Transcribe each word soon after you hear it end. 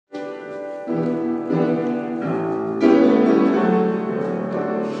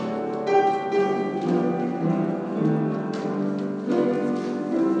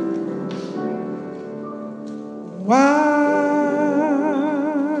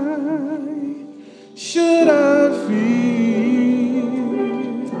Should I feel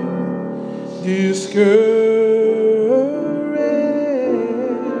discouraged?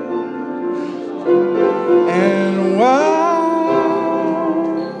 And why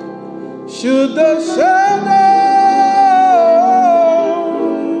should the shadows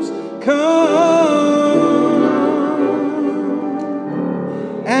come?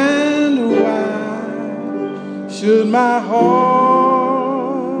 And why should my heart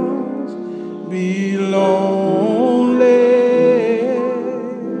be lonely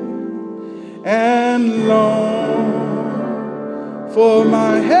and long for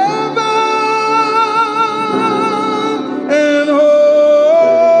my heaven and home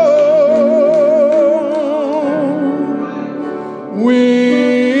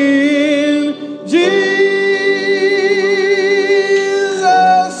when Jesus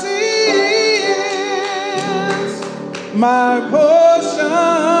is my portion?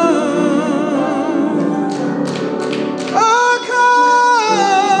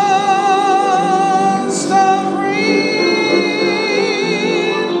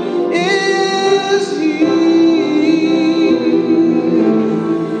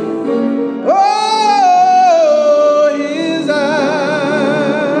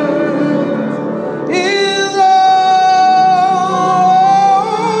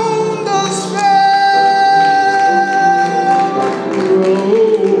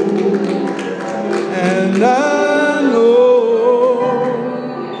 And I know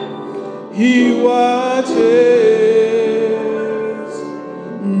He watches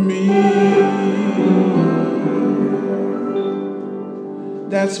me.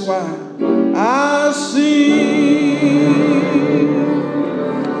 That's why I sing,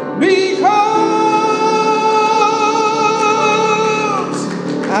 because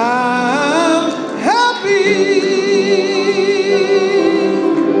I'm happy.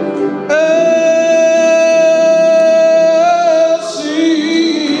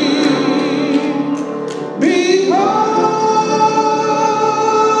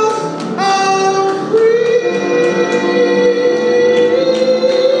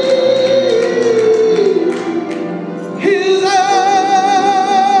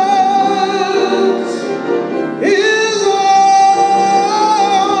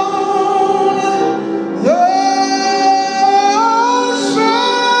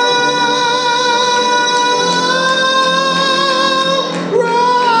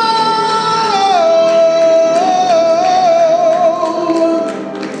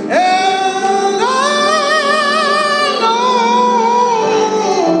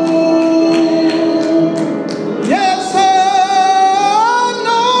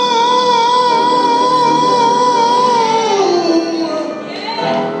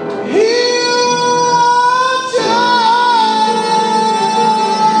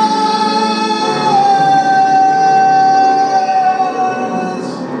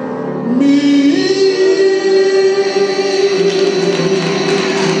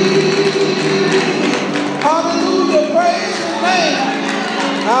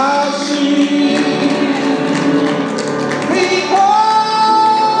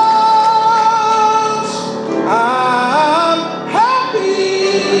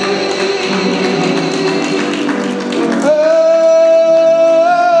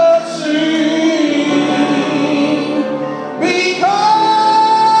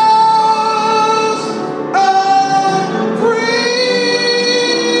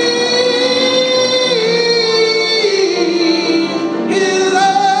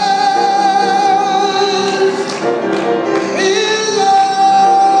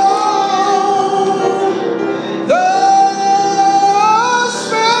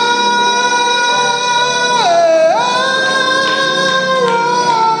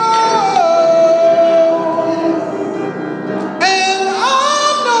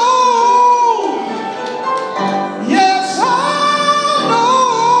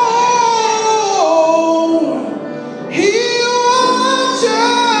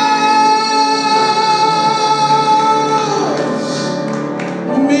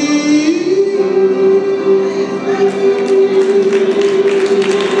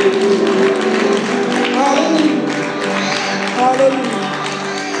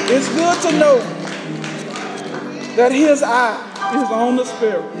 It's good to know that His eye is on the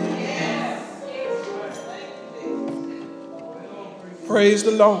sparrow. Praise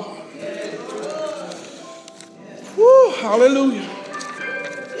the Lord. Woo, hallelujah.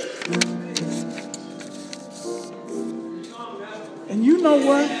 And you know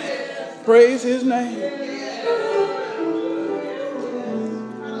what? Praise his name.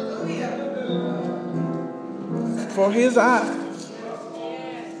 For his eyes,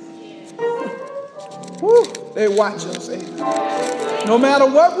 whew, they watch us. No matter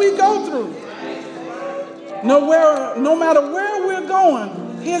what we go through, no matter where we're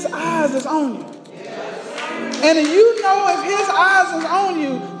going, his eyes is on you. And you know if his eyes is on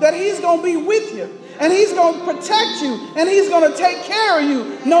you, that he's going to be with you. And he's going to protect you. And he's going to take care of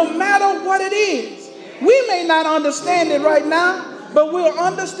you no matter what it is. We may not understand it right now, but we'll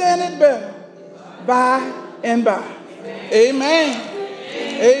understand it better by and by. Amen.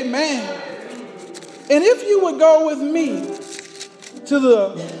 Amen. And if you would go with me to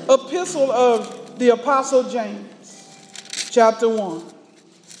the epistle of the Apostle James, chapter 1.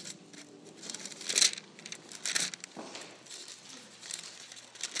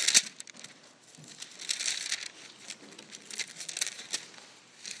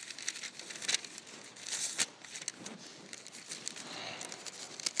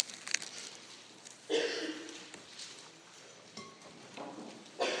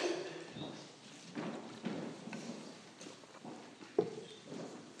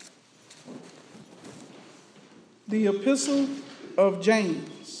 The Epistle of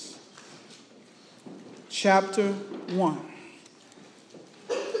James, chapter 1.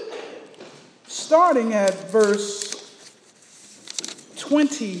 Starting at verse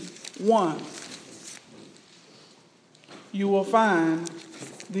 21, you will find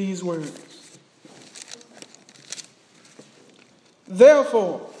these words.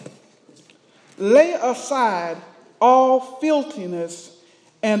 Therefore, lay aside all filthiness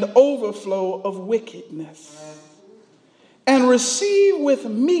and overflow of wickedness, and receive with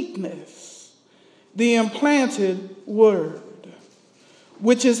meekness the implanted word,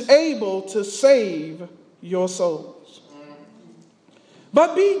 which is able to save your souls.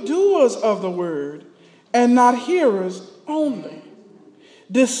 But be doers of the word, and not hearers only,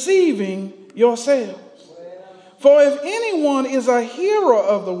 deceiving yourselves. For if anyone is a hearer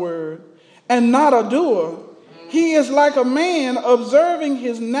of the word, and not a doer, he is like a man observing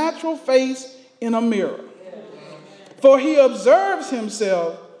his natural face in a mirror. For he observes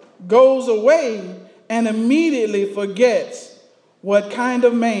himself, goes away, and immediately forgets what kind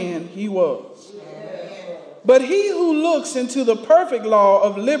of man he was. But he who looks into the perfect law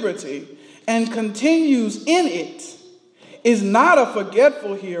of liberty and continues in it is not a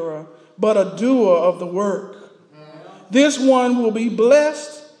forgetful hearer, but a doer of the work. This one will be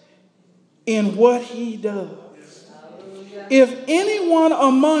blessed in what he does. If anyone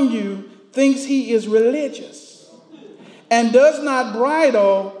among you thinks he is religious, and does not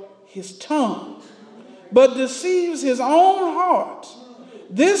bridle his tongue, but deceives his own heart,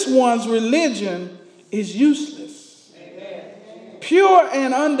 this one's religion is useless. Pure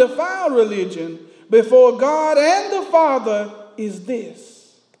and undefiled religion before God and the Father is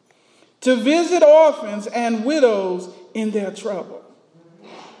this: to visit orphans and widows in their trouble,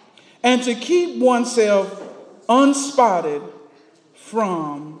 and to keep oneself unspotted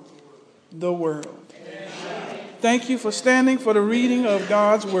from the world. Thank you for standing for the reading of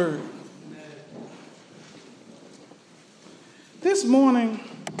God's word. This morning,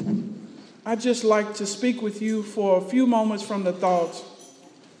 I'd just like to speak with you for a few moments from the thought,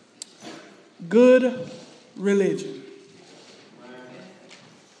 good religion.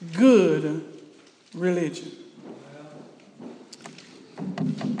 Good religion.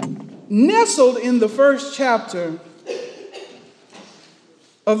 Nestled in the first chapter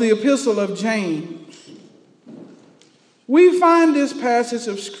of the Epistle of James, we find this passage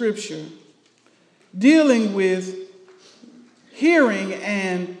of Scripture dealing with hearing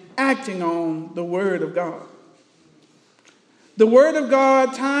and acting on the Word of God. The Word of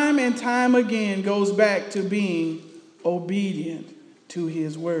God, time and time again, goes back to being obedient to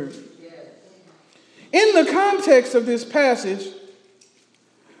His Word. In the context of this passage,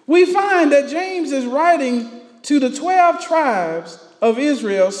 we find that James is writing to the 12 tribes of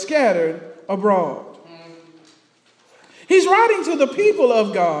Israel scattered abroad. He's writing to the people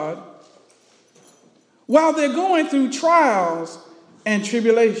of God while they're going through trials and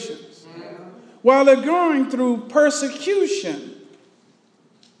tribulations, while they're going through persecution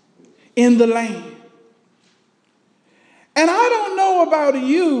in the land. And I don't know about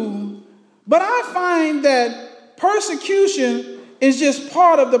you, but I find that persecution is just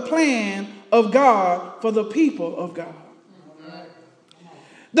part of the plan of God for the people of God.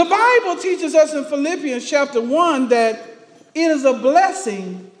 The Bible teaches us in Philippians chapter 1 that it is a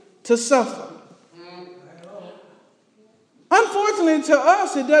blessing to suffer. Unfortunately, to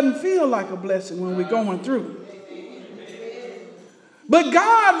us, it doesn't feel like a blessing when we're going through. But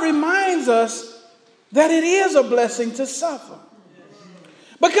God reminds us that it is a blessing to suffer.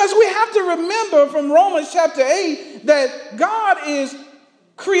 Because we have to remember from Romans chapter 8 that God is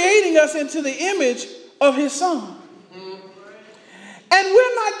creating us into the image of his Son. And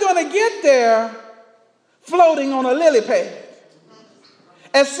we're not going to get there floating on a lily pad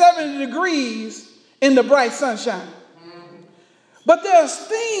at 70 degrees in the bright sunshine. But there's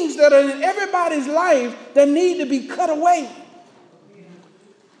things that are in everybody's life that need to be cut away.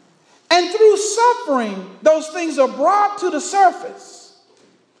 And through suffering, those things are brought to the surface.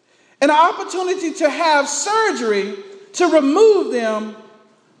 An opportunity to have surgery to remove them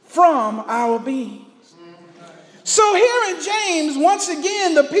from our beings. So here in James, once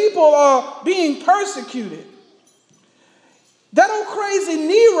again, the people are being persecuted. That old crazy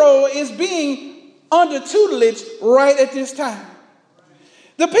Nero is being under tutelage right at this time.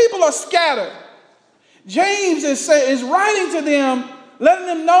 The people are scattered. James is writing to them, letting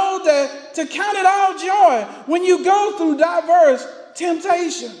them know that to count it all joy when you go through diverse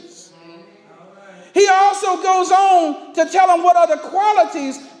temptations. He also goes on to tell them what are the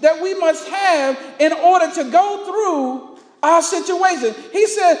qualities that we must have in order to go through our situation. He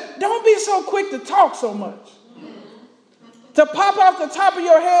said, don't be so quick to talk so much, to pop off the top of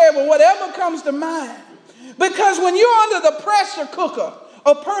your head with whatever comes to mind. Because when you're under the pressure cooker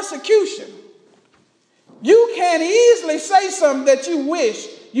of persecution, you can easily say something that you wish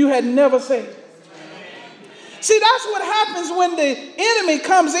you had never said. See, that's what happens when the enemy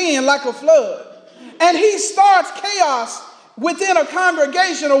comes in like a flood and he starts chaos within a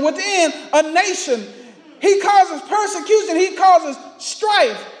congregation or within a nation. He causes persecution. He causes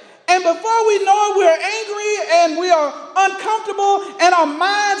strife. And before we know it, we're angry and we are uncomfortable and our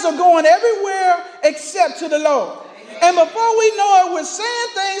minds are going everywhere except to the Lord. And before we know it, we're saying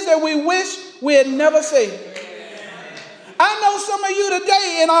things that we wish we had never said. I know some of you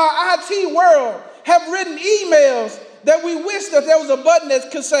today in our IT world have written emails that we wish that there was a button that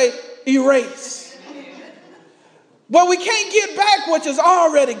could say erase. But we can't get back what is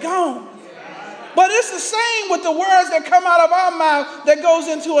already gone. But it's the same with the words that come out of our mouth that goes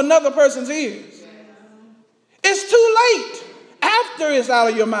into another person's ears. It's too late after it's out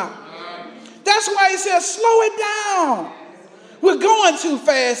of your mouth. That's why he says, slow it down. We're going too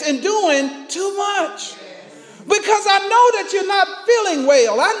fast and doing too much. Because I know that you're not feeling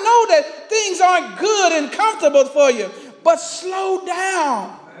well. I know that things aren't good and comfortable for you. But slow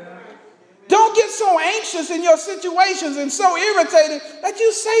down. Don't get so anxious in your situations and so irritated that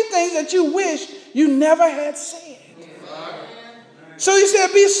you say things that you wish you never had said. So he said,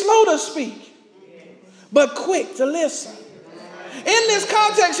 be slow to speak, but quick to listen. In this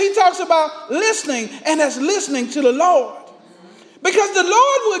context, he talks about listening, and that's listening to the Lord. Because the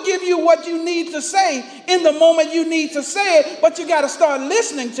Lord will give you what you need to say in the moment you need to say it, but you got to start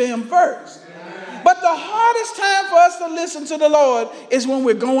listening to him first. But the hardest time for us to listen to the Lord is when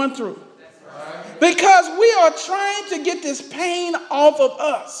we're going through. Because we are trying to get this pain off of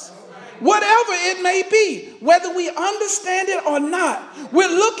us. Whatever it may be, whether we understand it or not, we're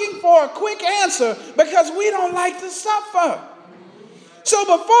looking for a quick answer because we don't like to suffer. So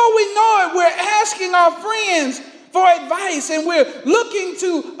before we know it, we're asking our friends for advice and we're looking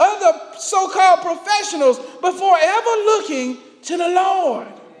to other so-called professionals before ever looking to the Lord.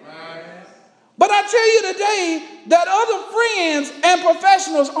 But I tell you today that other friends and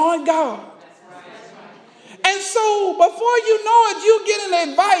professionals aren't God. And so before you know it, you're getting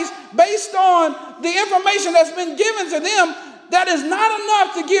advice based on the information that's been given to them that is not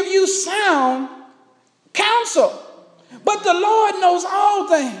enough to give you sound counsel. But the Lord knows all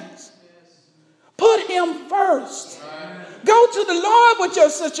things. Put him first. Go to the Lord with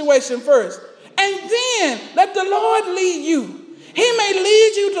your situation first. And then let the Lord lead you. He may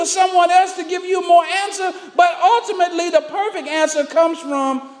lead you to someone else to give you more answer, but ultimately the perfect answer comes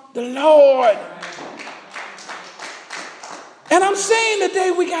from the Lord. And I'm saying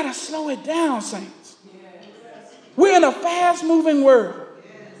today we got to slow it down, saints. We're in a fast-moving world.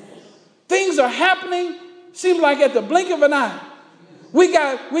 Things are happening, seems like at the blink of an eye. We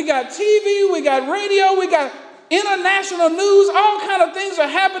got TV, we got radio, we got international news, all kind of things are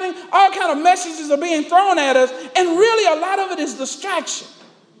happening, all kind of messages are being thrown at us, and really a lot of it is distraction.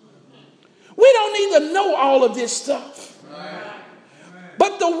 We don't need to know all of this stuff.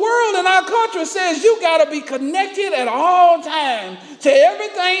 But the world in our country says you got to be connected at all times to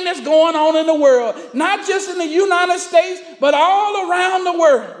everything that's going on in the world, not just in the United States, but all around the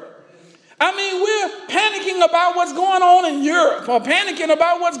world. I mean, we're panicking about what's going on in Europe or panicking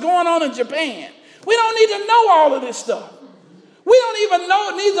about what's going on in Japan. We don't need to know all of this stuff. We don't even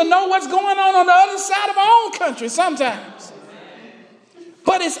need to know what's going on the other side of our own country sometimes.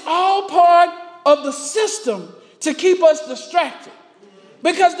 But it's all part of the system to keep us distracted.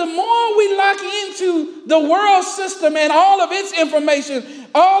 Because the more we lock into the world system and all of its information,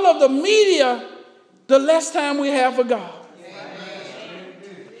 all of the media, the less time we have for God.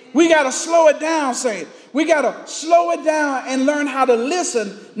 We got to slow it down, saints. We got to slow it down and learn how to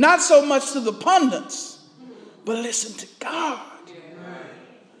listen, not so much to the pundits, but listen to God.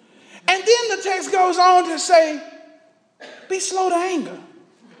 And then the text goes on to say, be slow to anger.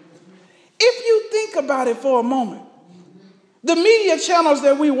 If you think about it for a moment, the media channels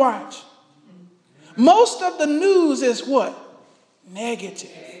that we watch, most of the news is what? Negative.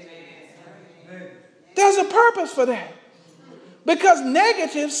 There's a purpose for that. Because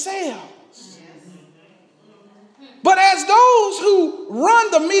negative sells. But as those who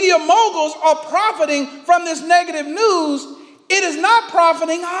run the media moguls are profiting from this negative news, it is not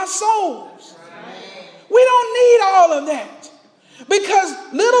profiting our souls. We don't need all of that.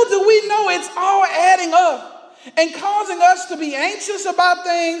 Because little do we know it's all adding up and causing us to be anxious about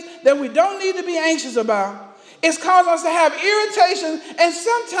things that we don't need to be anxious about. It's causing us to have irritation and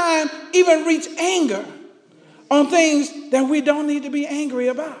sometimes even reach anger on things that we don't need to be angry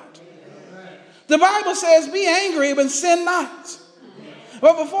about. The Bible says, be angry, but sin not.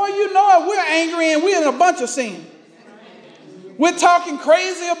 But before you know it, we're angry and we're in a bunch of sin. We're talking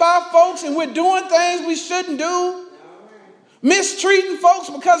crazy about folks and we're doing things we shouldn't do. Mistreating folks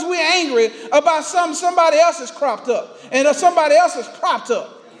because we're angry about something somebody else has cropped up. And somebody else has propped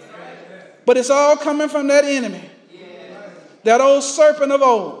up. But it's all coming from that enemy. That old serpent of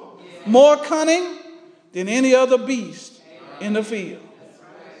old. More cunning than any other beast in the field.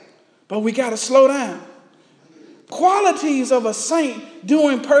 But we got to slow down. Qualities of a saint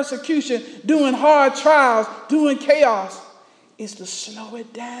doing persecution, doing hard trials, doing chaos is to slow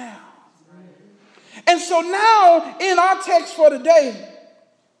it down. And so now in our text for today,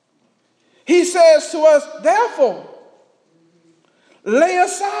 he says to us, therefore, lay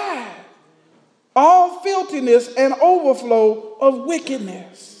aside all filthiness and overflow of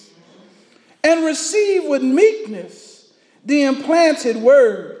wickedness, and receive with meekness the implanted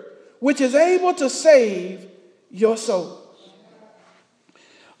word, which is able to save your souls.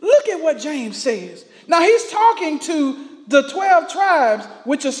 Look at what James says. Now he's talking to the 12 tribes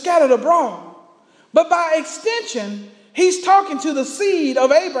which are scattered abroad. But by extension, he's talking to the seed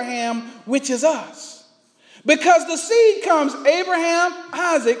of Abraham, which is us. Because the seed comes Abraham,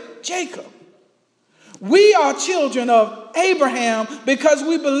 Isaac, Jacob. We are children of Abraham because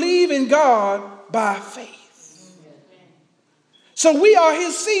we believe in God by faith. So we are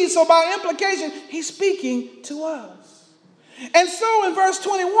his seed. So by implication, he's speaking to us. And so in verse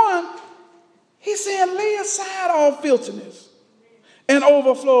 21, he's saying, lay aside all filthiness and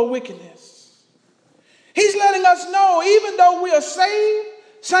overflow of wickedness. He's letting us know, even though we are saved,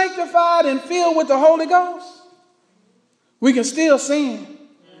 sanctified, and filled with the Holy Ghost, we can still sin.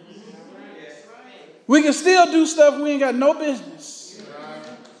 We can still do stuff we ain't got no business.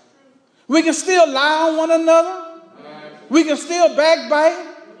 We can still lie on one another. We can still backbite.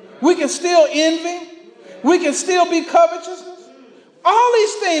 We can still envy. We can still be covetous. All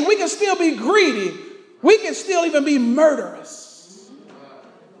these things. We can still be greedy. We can still even be murderous.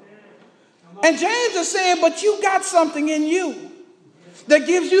 And James is saying, but you got something in you that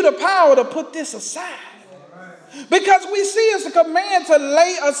gives you the power to put this aside. Because we see it's a command to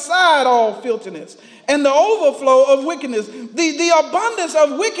lay aside all filthiness and the overflow of wickedness, the abundance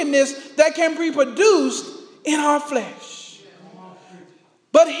of wickedness that can be produced in our flesh.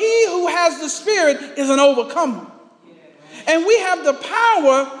 But he who has the Spirit is an overcomer. And we have the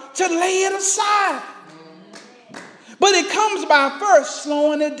power to lay it aside. But it comes by first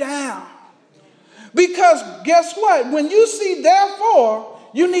slowing it down. Because guess what? When you see therefore,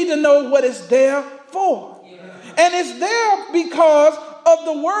 you need to know what it's there for. And it's there because of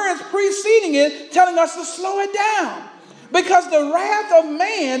the words preceding it telling us to slow it down. Because the wrath of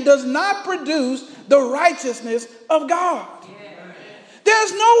man does not produce the righteousness of God.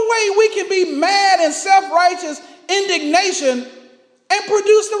 There's no way we can be mad and self-righteous indignation and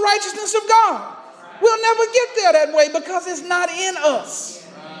produce the righteousness of God. We'll never get there that way because it's not in us.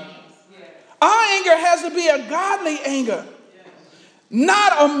 Our anger has to be a godly anger.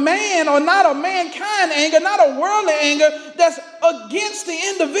 Not a man or not a mankind anger, not a worldly anger that's against the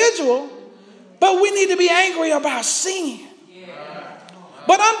individual, but we need to be angry about sin.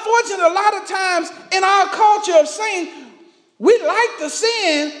 But unfortunately, a lot of times in our culture of sin, we like the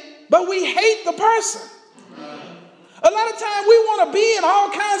sin, but we hate the person. A lot of times we want to be in all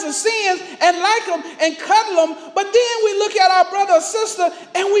kinds of sins and like them and cuddle them, but then we look at our brother or sister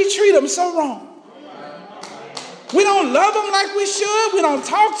and we treat them so wrong. We don't love them like we should. We don't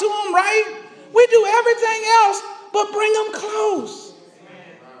talk to them right. We do everything else but bring them close.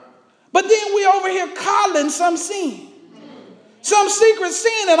 But then we over here coddling some sin. Some secret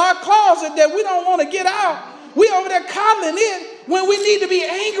sin in our closet that we don't want to get out. We over there coddling it when we need to be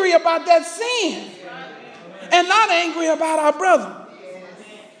angry about that sin and not angry about our brother.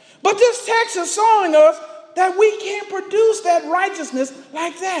 But this text is showing us that we can't produce that righteousness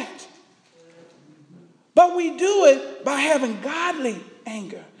like that. But we do it by having godly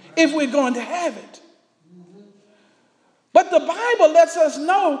anger if we're going to have it. But the Bible lets us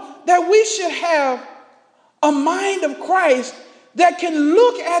know that we should have a mind of Christ that can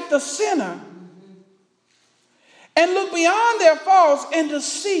look at the sinner and look beyond their faults and to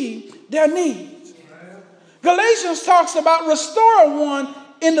see their needs. Galatians talks about restore one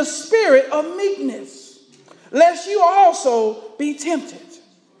in the spirit of meekness, lest you also be tempted.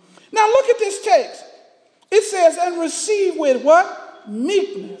 Now look at this text. It says, and receive with what?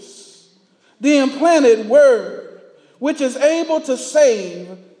 Meekness, the implanted word, which is able to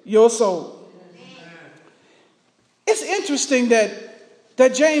save your soul. It's interesting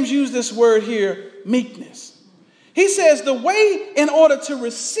that James used this word here, meekness. He says the way in order to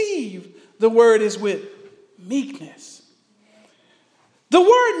receive the word is with meekness. The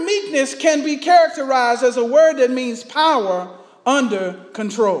word meekness can be characterized as a word that means power under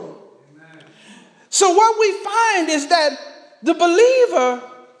control. So what we find is that the believer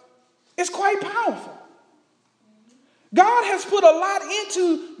is quite powerful. God has put a lot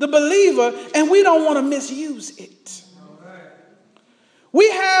into the believer, and we don't want to misuse it. We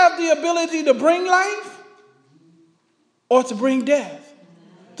have the ability to bring life or to bring death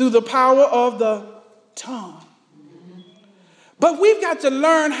through the power of the tongue. But we've got to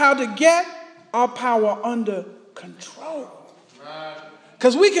learn how to get our power under control.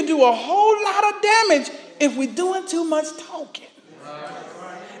 Because we can do a whole lot of damage if we're doing too much talking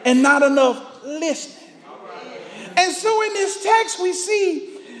and not enough listening. And so in this text, we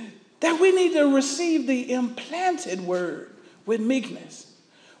see that we need to receive the implanted word with meekness.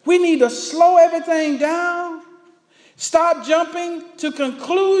 We need to slow everything down, stop jumping to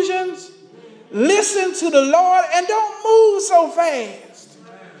conclusions, listen to the Lord, and don't move so fast.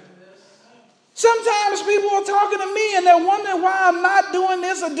 Sometimes people are talking to me and they're wondering why I'm not doing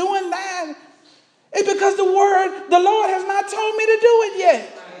this or doing that. It's because the Lord has not told me to do it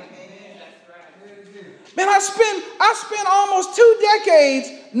yet. Man, I spent almost 2 decades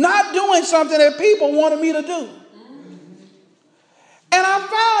not doing something that people wanted me to do. And I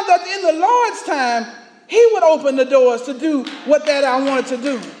found that in the Lord's time, he would open the doors to do what that I wanted to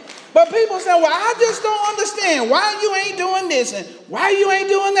do. But people say, well, I just don't understand why you ain't doing this and why you ain't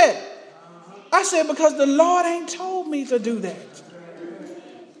doing that. I said, because the Lord ain't told me to do that.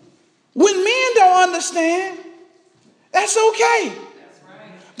 When men don't understand, that's okay.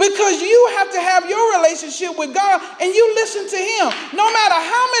 Because you have to have your relationship with God and you listen to him. No matter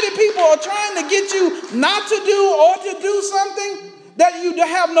how many people are trying to get you not to do or to do something that you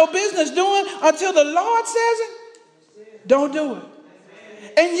have no business doing, until the Lord says it, don't do it.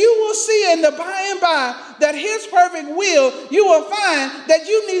 And you will see in the by and by that his perfect will, you will find that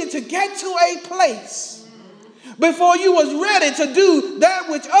you needed to get to a place before you was ready to do that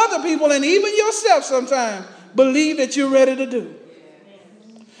which other people and even yourself sometimes believe that you're ready to do.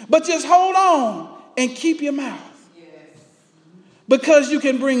 But just hold on and keep your mouth. Because you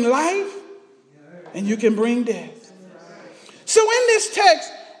can bring life and you can bring death. So in this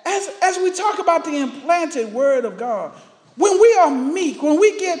text, as we talk about the implanted word of God, when we are meek, when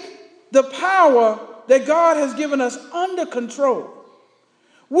we get the power that God has given us under control,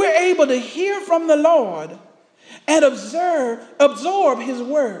 we're able to hear from the Lord and absorb his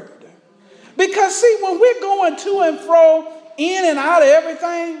word. Because see, when we're going to and fro, in and out of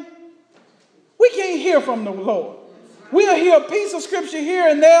everything, we can't hear from the Lord. We'll hear a piece of scripture here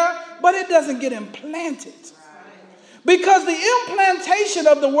and there, but it doesn't get implanted. Because the implantation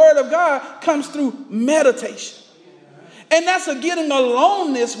of the word of God comes through meditation. And that's a getting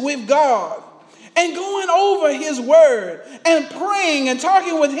aloneness with God and going over his word and praying and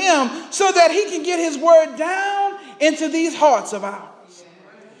talking with him so that he can get his word down into these hearts of ours.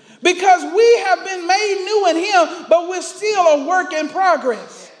 Because we have been made new in him, but we're still a work in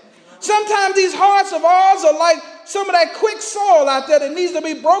progress. Sometimes these hearts of ours are like some of that quick soil out there that needs to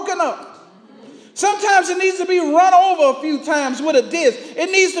be broken up. Sometimes it needs to be run over a few times with a disc. It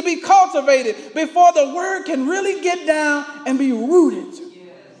needs to be cultivated before the word can really get down and be rooted.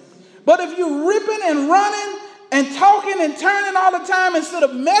 But if you're ripping and running and talking and turning all the time instead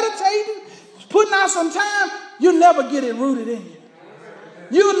of meditating, putting out some time, you'll never get it rooted in you.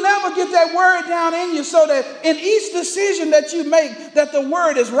 You'll never get that word down in you so that in each decision that you make, that the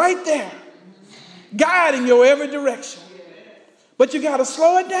word is right there, guiding your every direction. But you got to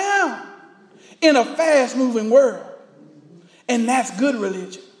slow it down in a fast-moving world. And that's good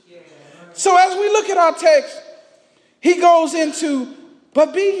religion. So as we look at our text, he goes into,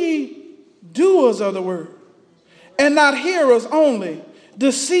 but be ye doers of the word, and not hearers only,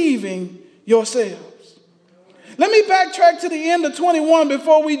 deceiving yourselves. Let me backtrack to the end of 21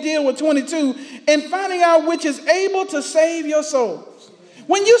 before we deal with 22 and finding out which is able to save your souls.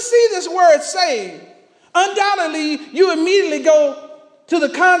 When you see this word save, undoubtedly you immediately go to the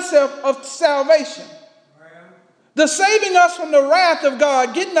concept of salvation. The saving us from the wrath of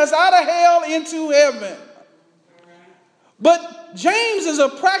God, getting us out of hell into heaven. But James is a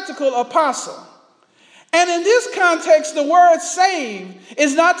practical apostle. And in this context, the word save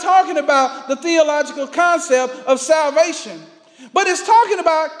is not talking about the theological concept of salvation, but it's talking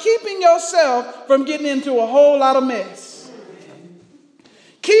about keeping yourself from getting into a whole lot of mess.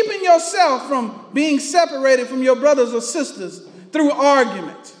 Keeping yourself from being separated from your brothers or sisters through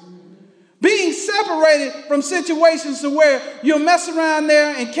argument. Being separated from situations to where you'll mess around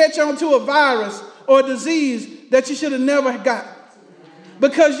there and catch on to a virus or a disease that you should have never got,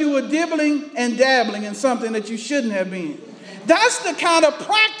 because you were dibbling and dabbling in something that you shouldn't have been. That's the kind of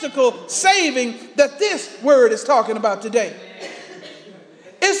practical saving that this word is talking about today.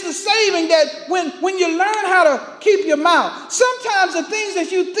 It's the saving that when you learn how to keep your mouth, sometimes the things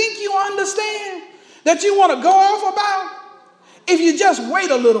that you think you understand, that you want to go off about, if you just wait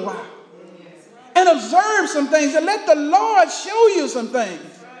a little while and observe some things and let the Lord show you some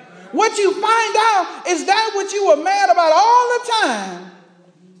things, what you find out is that what you were mad about all the time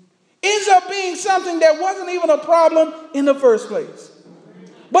ends up being something that wasn't even a problem in the first place.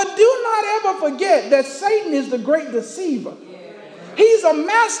 But do not ever forget that Satan is the great deceiver. He's a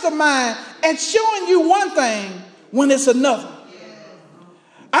mastermind at showing you one thing when it's another.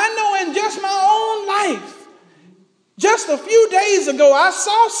 I know in just my own life, just a few days ago, I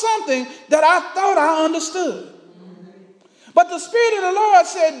saw something that I thought I understood. But the Spirit of the Lord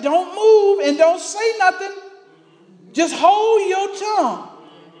said, don't move and don't say nothing. Just hold your tongue.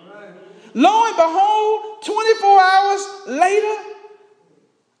 Lo and behold, 24 hours later,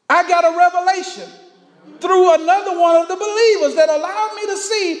 I got a revelation through another one of the believers that allowed me to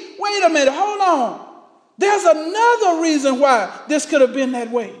see, wait a minute, hold on. There's another reason why this could have been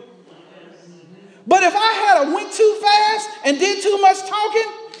that way. But if I had went too fast and did too much talking,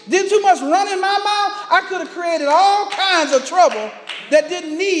 did too much running my mouth, I could have created all kinds of trouble that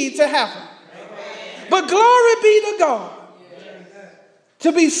didn't need to happen. But glory be to God,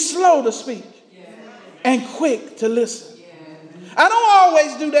 to be slow to speak and quick to listen. I don't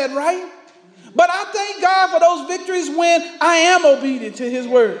always do that right, but I thank God for those victories when I am obedient to his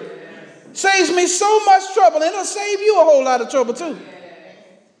word. Saves me so much trouble, and it'll save you a whole lot of trouble too.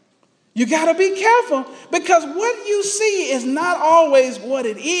 You got to be careful, because what you see is not always what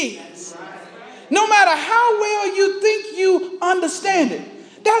it is. No matter how well you think you understand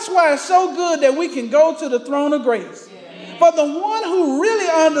it. That's why it's so good that we can go to the throne of grace. For the one who really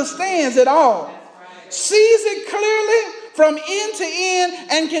understands it all, sees it clearly from end to end,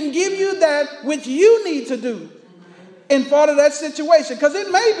 and can give you that which you need to do in part of that situation. Because it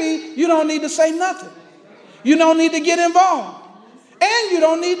may be you don't need to say nothing. You don't need to get involved. And you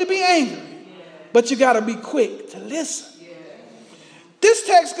don't need to be angry. But you got to be quick to listen. This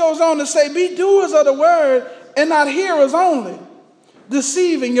text goes on to say, be doers of the word and not hearers only,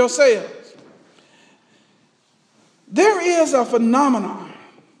 deceiving yourselves. There is a phenomenon,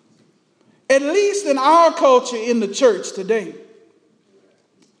 at least in our culture in the church today,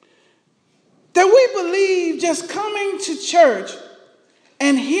 that we believe just coming to church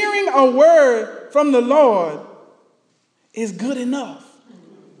and hearing a word from the Lord is good enough.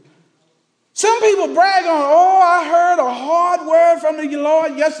 Some people brag on, I heard a hard word from the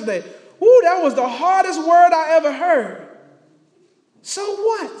Lord yesterday. That was the hardest word I ever heard. So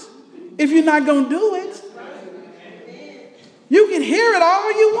what? If you're not going to do it, you can hear it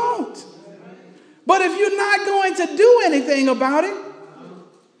all you want. But if you're not going to do anything about it,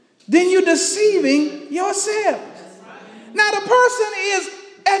 then you're deceiving yourself. Now, the person is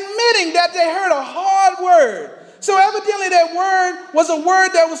admitting that they heard a hard word. So evidently that word was a word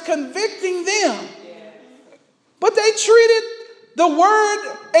that was convicting them. But they treated the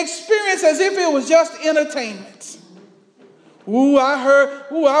word experience as if it was just entertainment.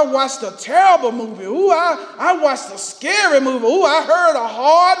 I watched a terrible movie. I watched a scary movie. I heard a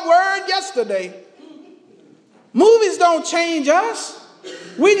hard word yesterday. Movies don't change us.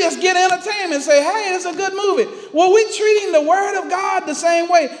 We just get entertainment and say, hey, it's a good movie. Well, we're treating the word of God the same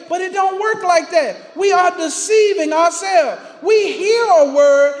way, but it don't work like that. We are deceiving ourselves. We hear a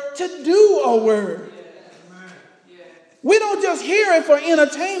word to do a word. We don't just hear it for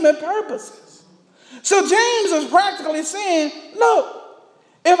entertainment purposes. So James is practically saying, look,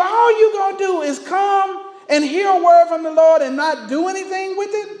 if all you're going to do is come and hear a word from the Lord and not do anything with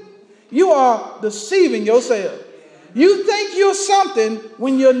it, you are deceiving yourself. You think you're something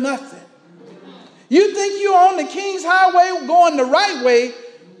when you're nothing. You think you're on the king's highway going the right way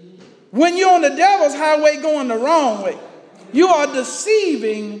when you're on the devil's highway going the wrong way. You are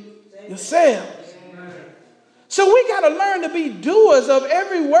deceiving yourselves. So we got to learn to be doers of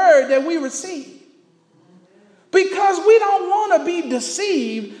every word that we receive, because we don't want to be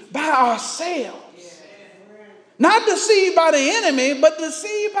deceived by ourselves. Not deceived by the enemy, but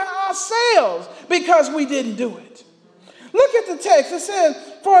deceived by ourselves because we didn't do it. Look at the text. It says,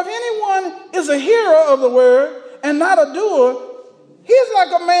 for if anyone is a hearer of the word and not a doer, he is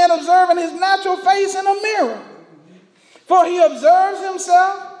like a man observing his natural face in a mirror. For he observes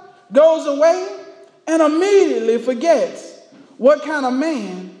himself, goes away, and immediately forgets what kind of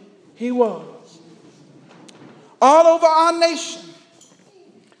man he was. All over our nation,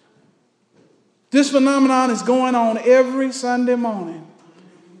 this phenomenon is going on every Sunday morning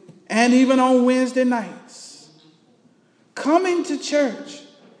and even on Wednesday nights. Coming to church,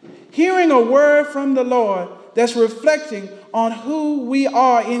 hearing a word from the Lord that's reflecting on who we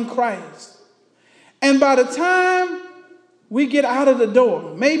are in Christ. And by the time we get out of the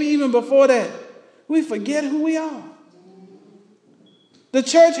door, maybe even before that, we forget who we are. The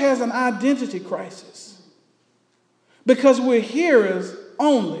church has an identity crisis because we're hearers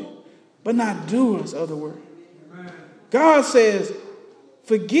only, but not doers of the word. God says,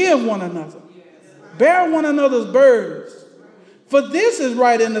 forgive one another, bear one another's burdens, for this is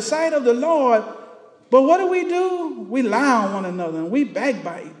right in the sight of the Lord. But what do? We lie on one another and we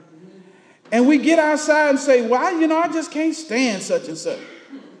backbite. And we get outside and say, well, I just can't stand such and such.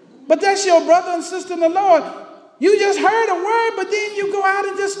 But that's your brother and sister in the Lord. You just heard a word, but then you go out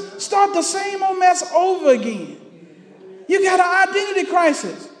and just start the same old mess over again. You got an identity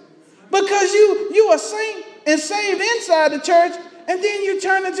crisis because you are saint and saved inside the church, and then you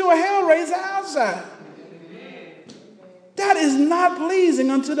turn into a hellraiser outside. That is not pleasing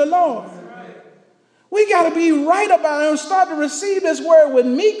unto the Lord. We got to be right about it and start to receive this word with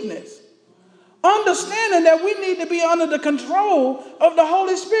meekness, understanding that we need to be under the control of the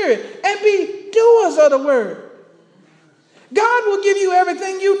Holy Spirit and be doers of the word. God will give you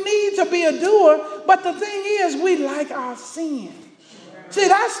everything you need to be a doer, but the thing is, we like our sin. See,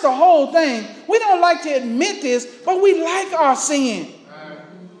 that's the whole thing. We don't like to admit this, but we like our sin.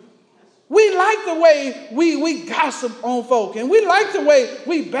 We like the way we gossip on folk, and we like the way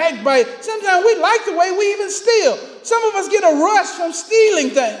we backbite. Sometimes we like the way we even steal. Some of us get a rush from stealing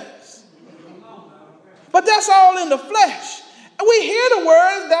things. But that's all in the flesh. And we hear the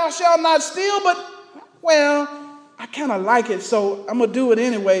words, thou shalt not steal, but, well, I kind of like it, so I'm going to do it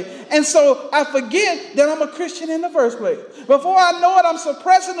anyway. And so I forget that I'm a Christian in the first place. Before I know it, I'm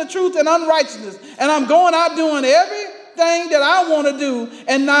suppressing the truth and unrighteousness, and I'm going out doing everything that I want to do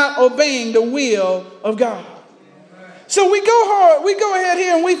and not obeying the will of God. So we go ahead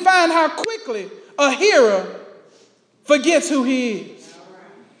here and we find how quickly a hearer forgets who he is.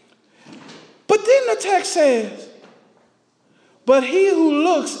 But then the text says, but he who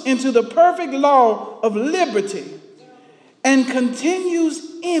looks into the perfect law of liberty and continues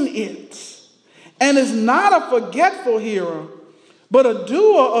in it, and is not a forgetful hearer, but a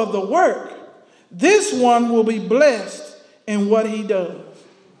doer of the work, this one will be blessed in what he does.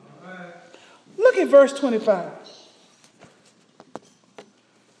 Look at verse 25.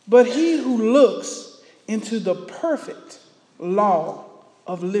 But he who looks into the perfect law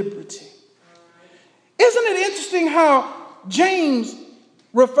of liberty. Isn't it interesting how James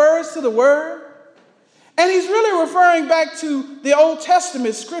refers to the word? And he's really referring back to the Old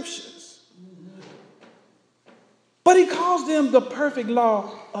Testament scriptures. But he calls them the perfect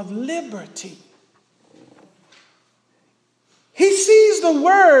law of liberty. He sees the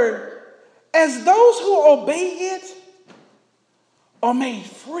word as those who obey it are made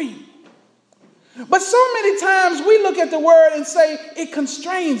free. But so many times we look at the word and say it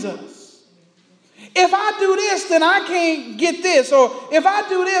constrains us. If I do this, then I can't get this. Or if I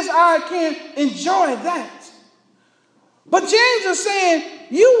do this, I can't enjoy that. But James is saying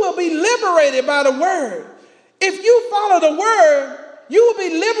you will be liberated by the word. If you follow the word, you will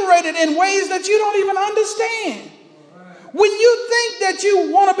be liberated in ways that you don't even understand. When you think that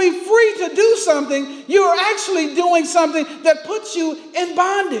you want to be free to do something, you're actually doing something that puts you in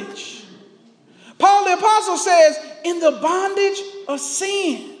bondage. Paul the Apostle says, in the bondage of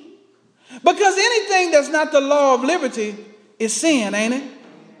sin. Because anything that's not the law of liberty is sin, ain't it?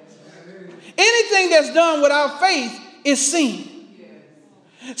 Anything that's done without faith is sin.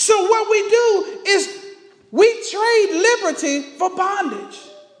 So what we do is we trade liberty for bondage.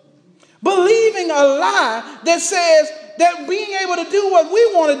 Believing a lie that says that being able to do what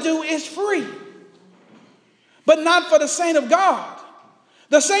we want to do is free. But not for the saint of God.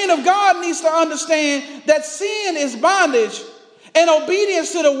 The saint of God needs to understand that sin is bondage and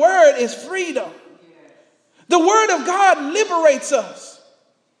obedience to the word is freedom. The word of God liberates us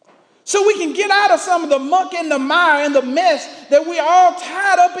so we can get out of some of the muck and the mire and the mess that we all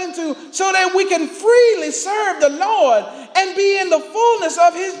tied up into, so that we can freely serve the Lord and be in the fullness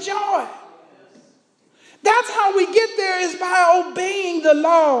of his joy. That's how we get there, is by obeying the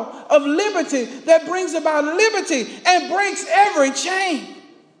law of liberty that brings about liberty and breaks every chain.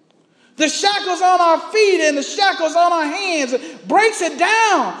 The shackles on our feet and the shackles on our hands breaks it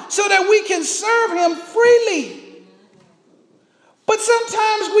down so that we can serve him freely. But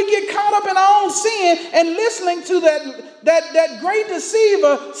sometimes we get caught up in our own sin and listening to that great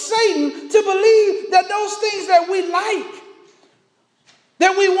deceiver, Satan, to believe that those things that we like,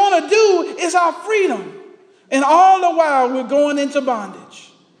 that we want to do, is our freedom. And all the while we're going into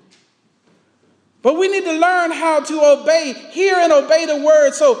bondage. But we need to learn how to obey, hear and obey the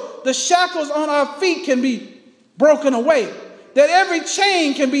word, so the shackles on our feet can be broken away, that every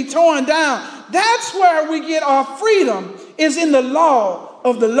chain can be torn down. That's where we get our freedom, is in the law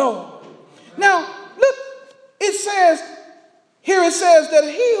of the Lord. Now, look, it says that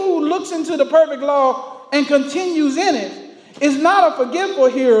he who looks into the perfect law and continues in it is not a forgetful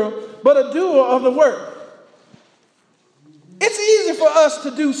hearer, but a doer of the word. It's easy for us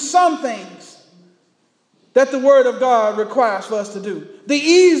to do some things that the word of God requires for us to do. The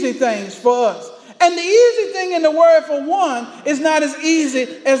easy things for us. And the easy thing in the word for one is not as easy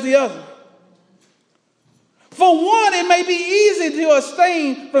as the other. For one, it may be easy to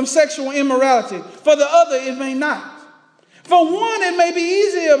abstain from sexual immorality. For the other, it may not. For one, it may be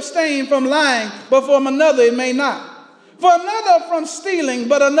easy to abstain from lying, but for another, it may not. For another, from stealing,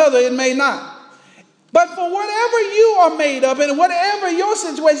 but another, it may not. But for whatever you are made of and whatever your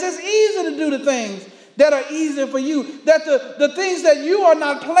situation, it's easy to do the things that are easy for you, that the things that you are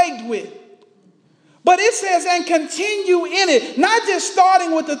not plagued with. But it says, and continue in it, not just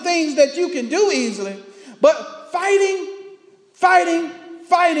starting with the things that you can do easily, but fighting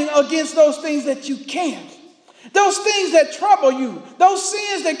against those things that you can't. Those things that trouble you, those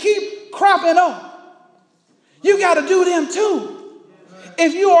sins that keep cropping up. You got to do them too,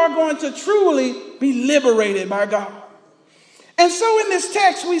 if you are going to truly be liberated by God. And so in this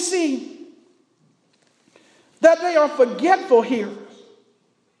text we see that they are forgetful hearers.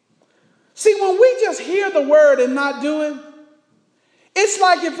 See, when we just hear the word and not do it, it's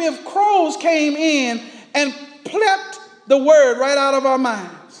like if crows came in and plucked the word right out of our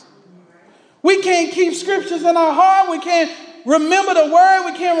minds. We can't keep scriptures in our heart. We can't remember the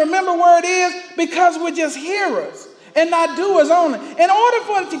word. We can't remember where it is because we're just hearers and not doers only. In order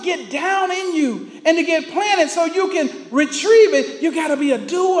for it to get down in you and to get planted so you can retrieve it, you got to be a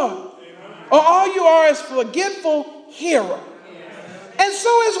doer. Or all you are is forgetful hearer. And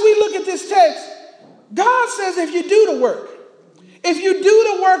so as we look at this text, God says if you do the work, if you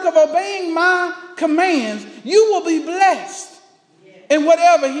do the work of obeying my commands, you will be blessed in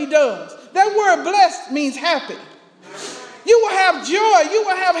whatever he does. That word blessed means happy. You will have joy. You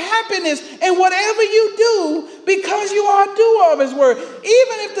will have happiness in whatever you do because you are a doer of his word.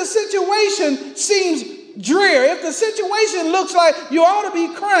 Even if the situation seems dreary, if the situation looks like you ought to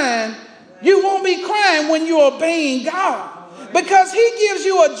be crying, you won't be crying when you're obeying God. Because he gives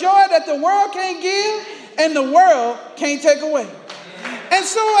you a joy that the world can't give and the world can't take away. And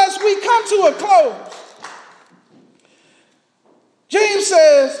so as we come to a close, James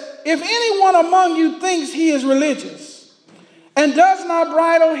says, if anyone among you thinks he is religious and does not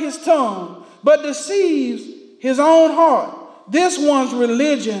bridle his tongue, but deceives his own heart, this one's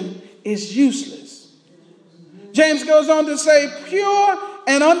religion is useless. James goes on to say, pure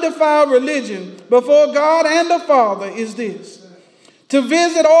and undefiled religion before God and the Father is this: to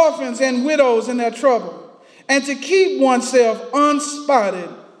visit orphans and widows in their trouble, and to keep oneself unspotted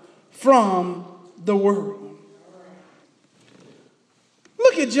from the world.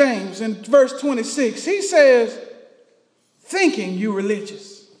 Look at James in verse 26. He says, thinking you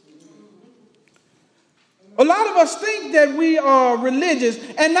religious. A lot of us think that we are religious,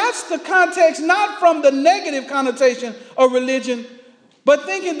 and that's the context, not from the negative connotation of religion, but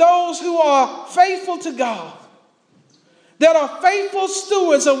thinking those who are faithful to God, that are faithful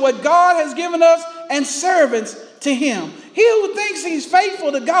stewards of what God has given us and servants to him. He who thinks he's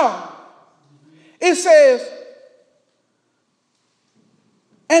faithful to God, it says,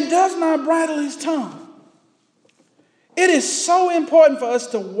 and does not bridle his tongue. It is so important for us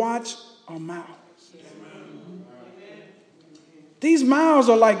to watch our mouths. These mouths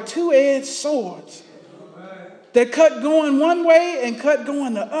are like two-edged swords that cut going one way and cut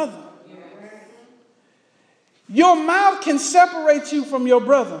going the other. Your mouth can separate you from your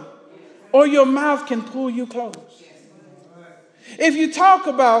brother, or your mouth can pull you close. If you talk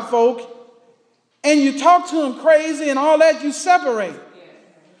about folk and you talk to them crazy and all that, you separate.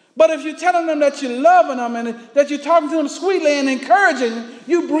 But if you're telling them that you're loving them and that you're talking to them sweetly and encouraging them,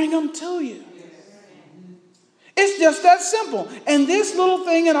 you bring them to you. It's just that simple. And this little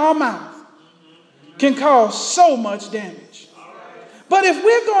thing in our mouth can cause so much damage. But if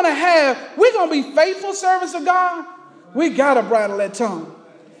we're going to be faithful servants of God, we got to bridle that tongue.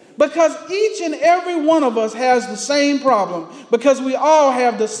 Because each and every one of us has the same problem. Because we all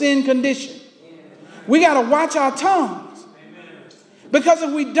have the sin condition. We got to watch our tongues. Because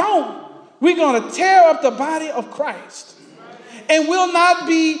if we don't, we're going to tear up the body of Christ. And will not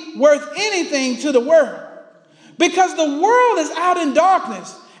be worth anything to the world. Because the world is out in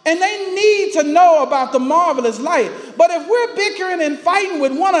darkness. And they need to know about the marvelous light. But if we're bickering and fighting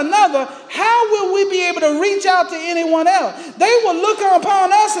with one another, how will we be able to reach out to anyone else? They will look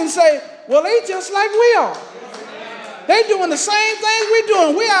upon us and say, well, they just like we are. They doing the same things we're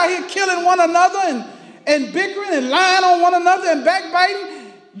doing. We're out here killing one another and bickering and lying on one another and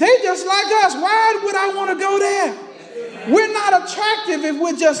backbiting. They just like us. Why would I want to go there? We're not attractive if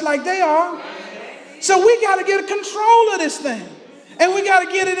we're just like they are. So we got to get control of this thing. And we got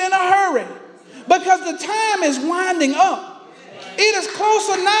to get it in a hurry. Because the time is winding up. It is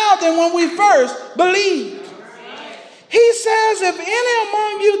closer now than when we first believed. He says, if any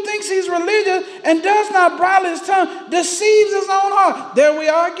among you thinks he's religious and does not bridle his tongue, deceives his own heart. There we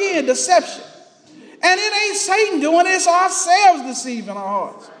are again, deception. And it ain't Satan doing it, it's ourselves deceiving our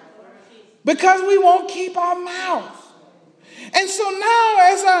hearts. Because we won't keep our mouth. And so now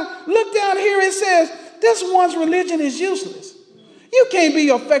as I look down here, it says, this one's religion is useless. You can't be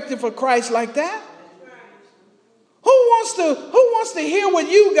effective for Christ like that. Who wants to hear what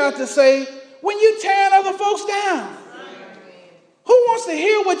you got to say when you're tearing other folks down? Who wants to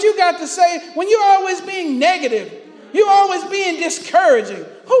hear what you got to say when you're always being negative? You're always being discouraging.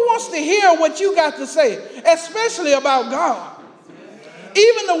 Who wants to hear what you got to say, especially about God?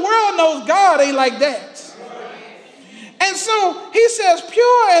 Even the world knows God ain't like that. And so he says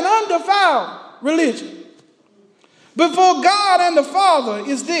pure and undefiled religion before God and the Father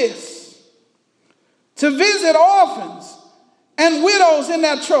is this: to visit orphans and widows in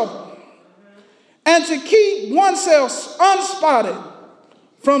their trouble, and to keep oneself unspotted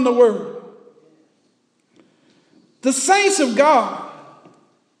from the world. The saints of God,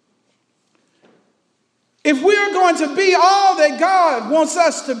 if we're going to be all that God wants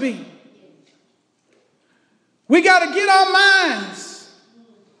us to be, we got to get our minds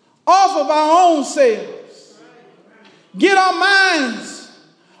off of our own selves. Get our minds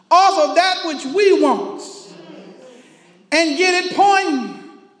off of that which we want and get it pointing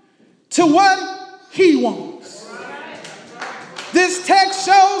to what he wants. This text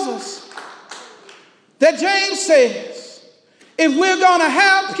shows us that James says, if we're going to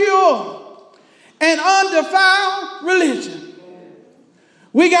have pure and undefiled religion,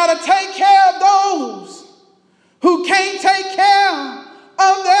 we got to take care of those who can't take care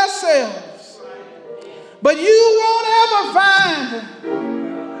of themselves. But you won't ever find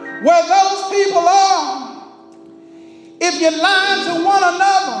where those people are if you're lying to one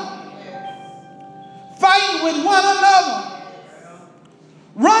another, fighting with one another,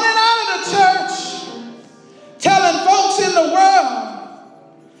 running out of the church, telling folks in the world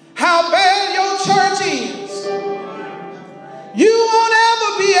how bad your church is. You won't ever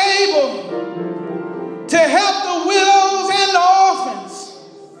be able to help the widows and the orphans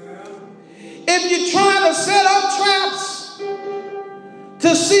if you're trying to set up traps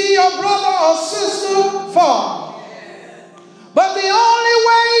to see your brother or sister fall. But the only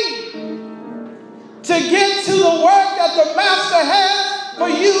way to get to the work that the Master has for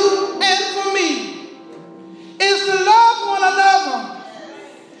you and for me is to love one another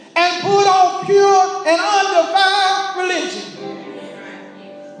and put on pure and undefiled religion.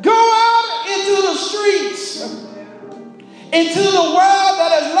 Go out into the streets, into the world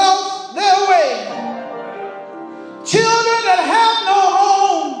that has lost their way,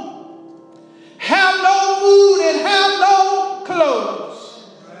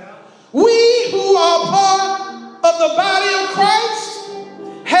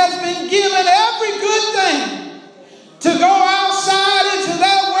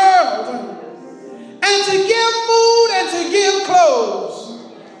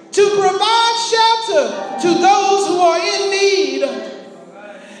 to those who are in need.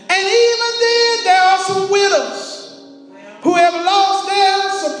 And even then, there are some widows who have lost their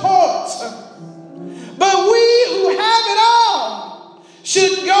support. But we who have it all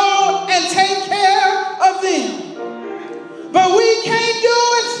should go and take care of them. But we can't do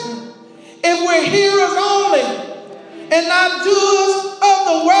it if we're hearers only and not doers of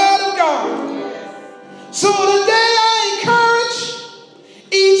the word of God. So today I encourage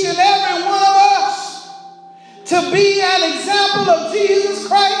each and every one of us to be an example of Jesus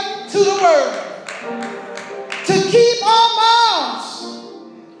Christ to the world, to keep our mouths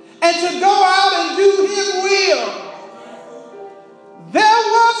and to go out and do his will. There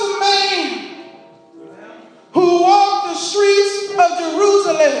was a man who walked the streets of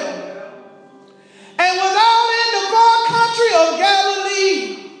Jerusalem and was out in the far country of Galilee,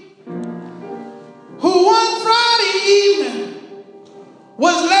 who one Friday evening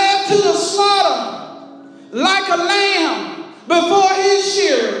was led to the slaughter like a lamb before his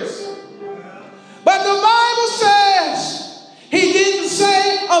shearers. But the Bible says he didn't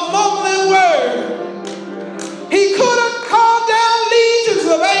say a mumbling word. He could have called down legions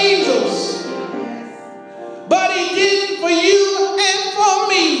of angels, but he didn't for you and for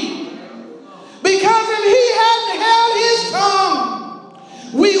me. Because if he hadn't held his tongue,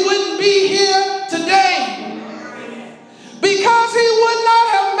 we wouldn't be here today. Because he would not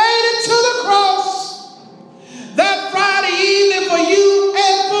have made it to the cross that Friday evening for you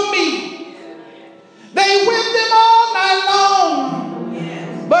and for me. They whipped him all night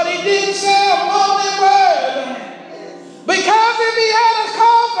long, but he didn't say a mumbling word. Because if he had a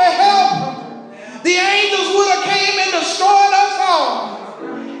call for help, the angels would have came and destroyed us all.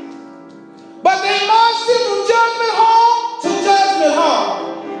 But they marched him from judgment hall to judgment hall.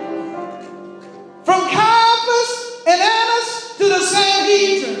 From Caiaphas and Annas to the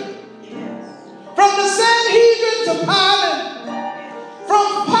Sanhedrin. From the Sanhedrin to Pilate.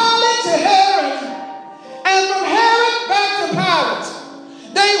 From Pilate to Herod. And from Herod back to Pilate.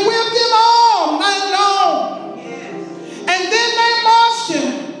 They whipped him all night long. And then they marched him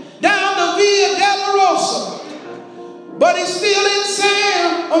down the Via Dolorosa. But he still didn't say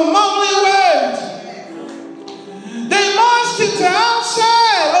a mumbling word. They marched him to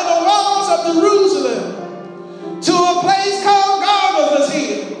outside of the walls of Jerusalem to a place called Golgotha's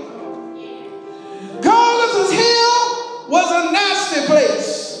Hill. Golgotha's Hill was a nasty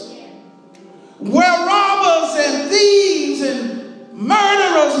place where robbers and thieves and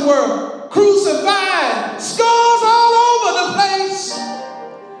murderers were crucified, skulls all over the place.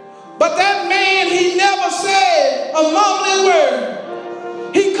 But that man, he never said a mumbling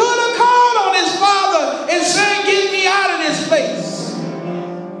word. He could have called on his father and said, "Get me out of this place."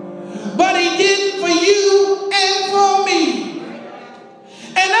 But he didn't for you and for me.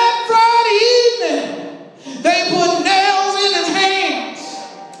 And that Friday evening, they put nails in his hands.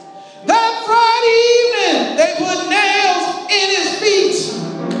 That Friday evening, they put nails in his feet.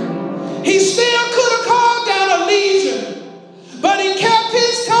 He still could have called down a legion, but he kept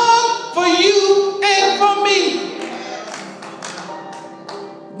his tongue for you and for me.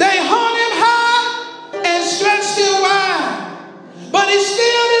 They hung him high and stretched him wide, but he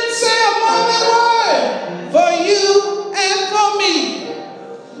still didn't say a mumbling word for you and for me.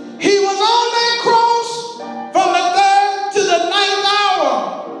 He was on that cross from the 3rd to the 9th hour,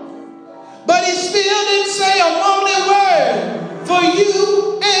 but he still didn't say a mumbling word for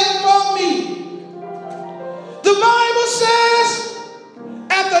you and for me. The Bible says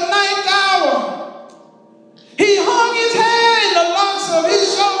at the 9th hour, he hung his head in the locks of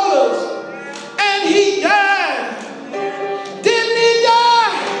his shoulders, and he died. Didn't he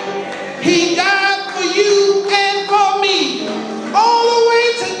die? He died for you and for me. All the way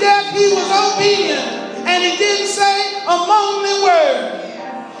to death, he was obedient, and he didn't say a mumbling word.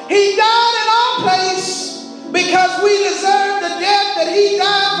 He died in our place because we deserve the death that he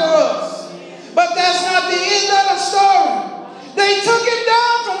died for us. But that's not the end of the story. They took him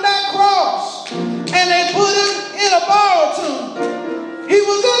down from that cross, and they put him in a borrowed tomb. He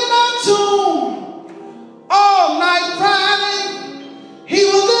was in that tomb all night Friday. He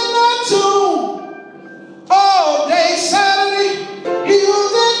was in that tomb all day Saturday. He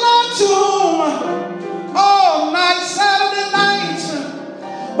was in that tomb all night Saturday night.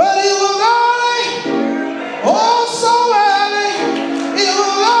 But it was early, oh so early, it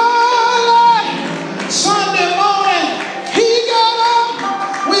was early Sunday morning. He got up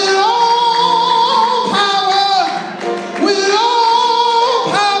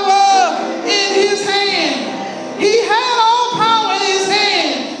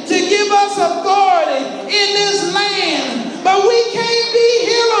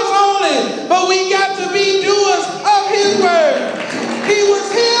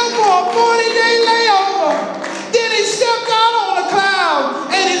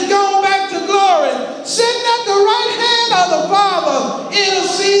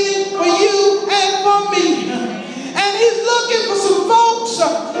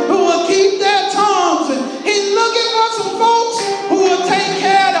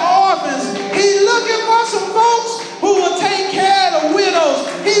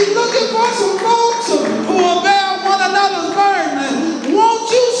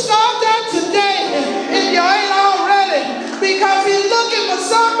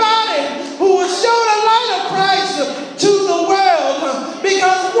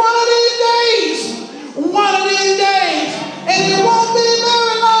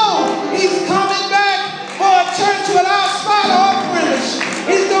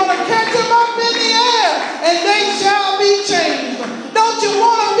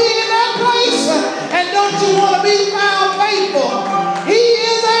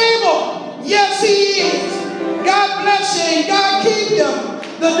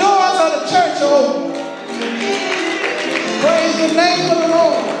The doors of the church are open. Praise the name of the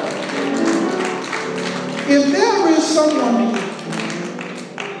Lord. If there is someone here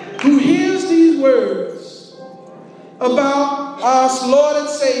who hears these words about our Lord and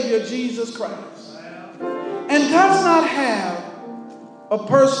Savior Jesus Christ and does not have a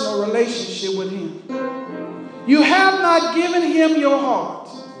personal relationship with him, you have not given him your heart,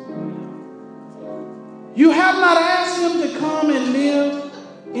 you have not asked him to come and live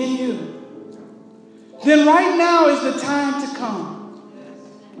in you, then right now is the time to come.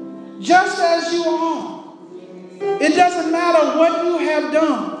 Just as you are. It doesn't matter what you have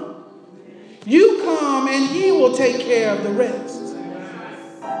done. You come and he will take care of the rest.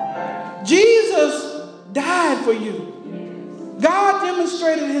 Jesus died for you. God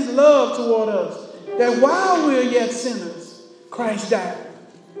demonstrated his love toward us, that while we're yet sinners, Christ died.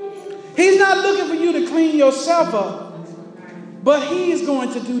 He's not looking for you to clean yourself up, but he's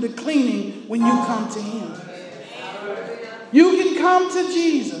going to do the cleaning when you come to him. You can come to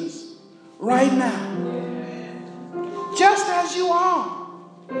Jesus right now, just as you are.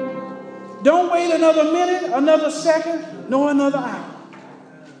 Don't wait another minute, another second, nor another hour.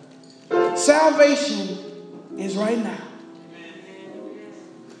 Salvation is right now.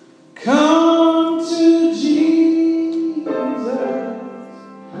 Come to Jesus.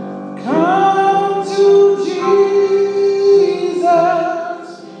 Come to Jesus.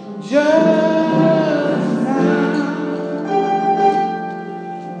 Just now.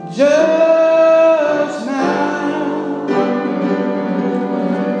 Just now.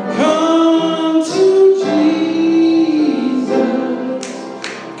 Come to Jesus.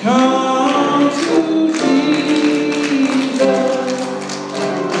 Come to Jesus.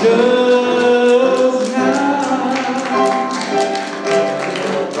 Just now.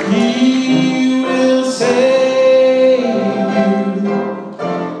 He will save you.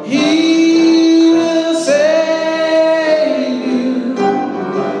 He will save you.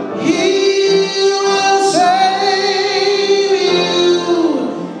 He will save you.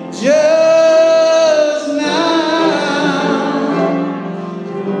 Just now.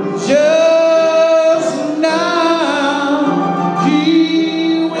 Just now. He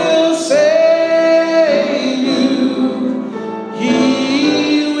will save you. He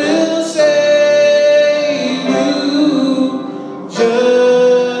will save you.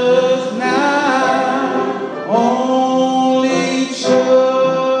 Just now. Only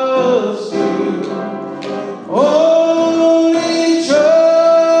trust you. Only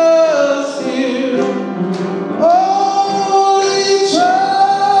trust you. Only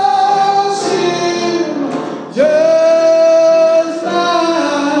trust you. Just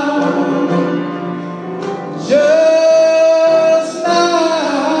now. Just now.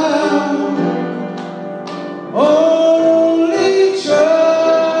 Only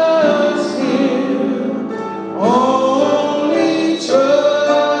trust him. Only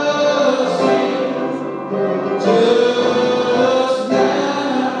trust him. Just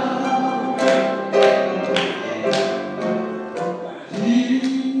now. He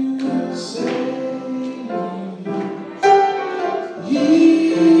will save you. He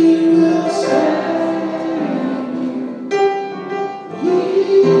will save you. He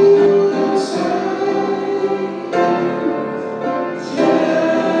will save you.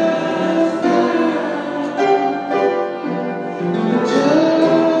 Just now. Just now.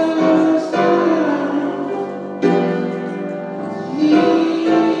 He will save you.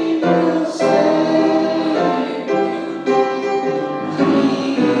 He will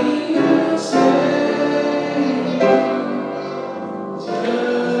save you.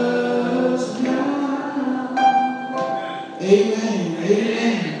 Just now. Amen.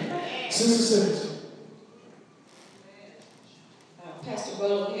 Amen. Sister Simmons. Pastor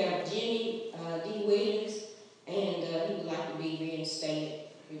Butler, we have Jimmy D. Williams, and he would like to be reinstated.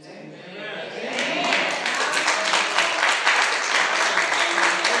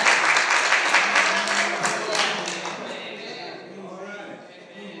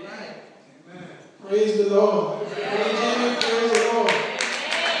 Praise the Lord. Praise Him. Praise the Lord.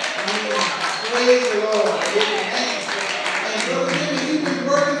 Amen. Praise the Lord. Amen. And Brother Jimmy, he's been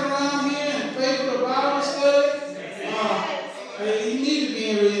working around here and faithful to Bible study. He needs to be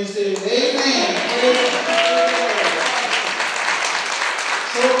reinstated. Amen. Praise the Lord.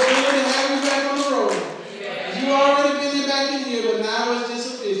 So good to have you back on the road. You already been back in here, but now it's just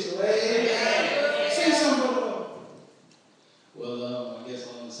official. Amen. Say something, Brother Lord. Well, I guess I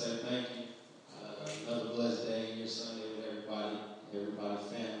want to say thank you. Another blessed day in your Sunday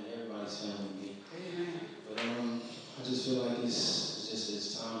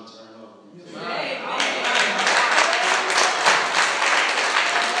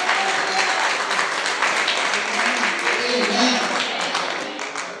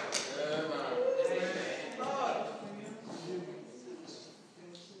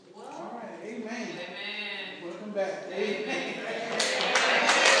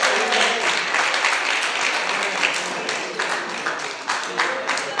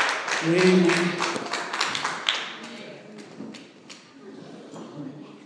Amen.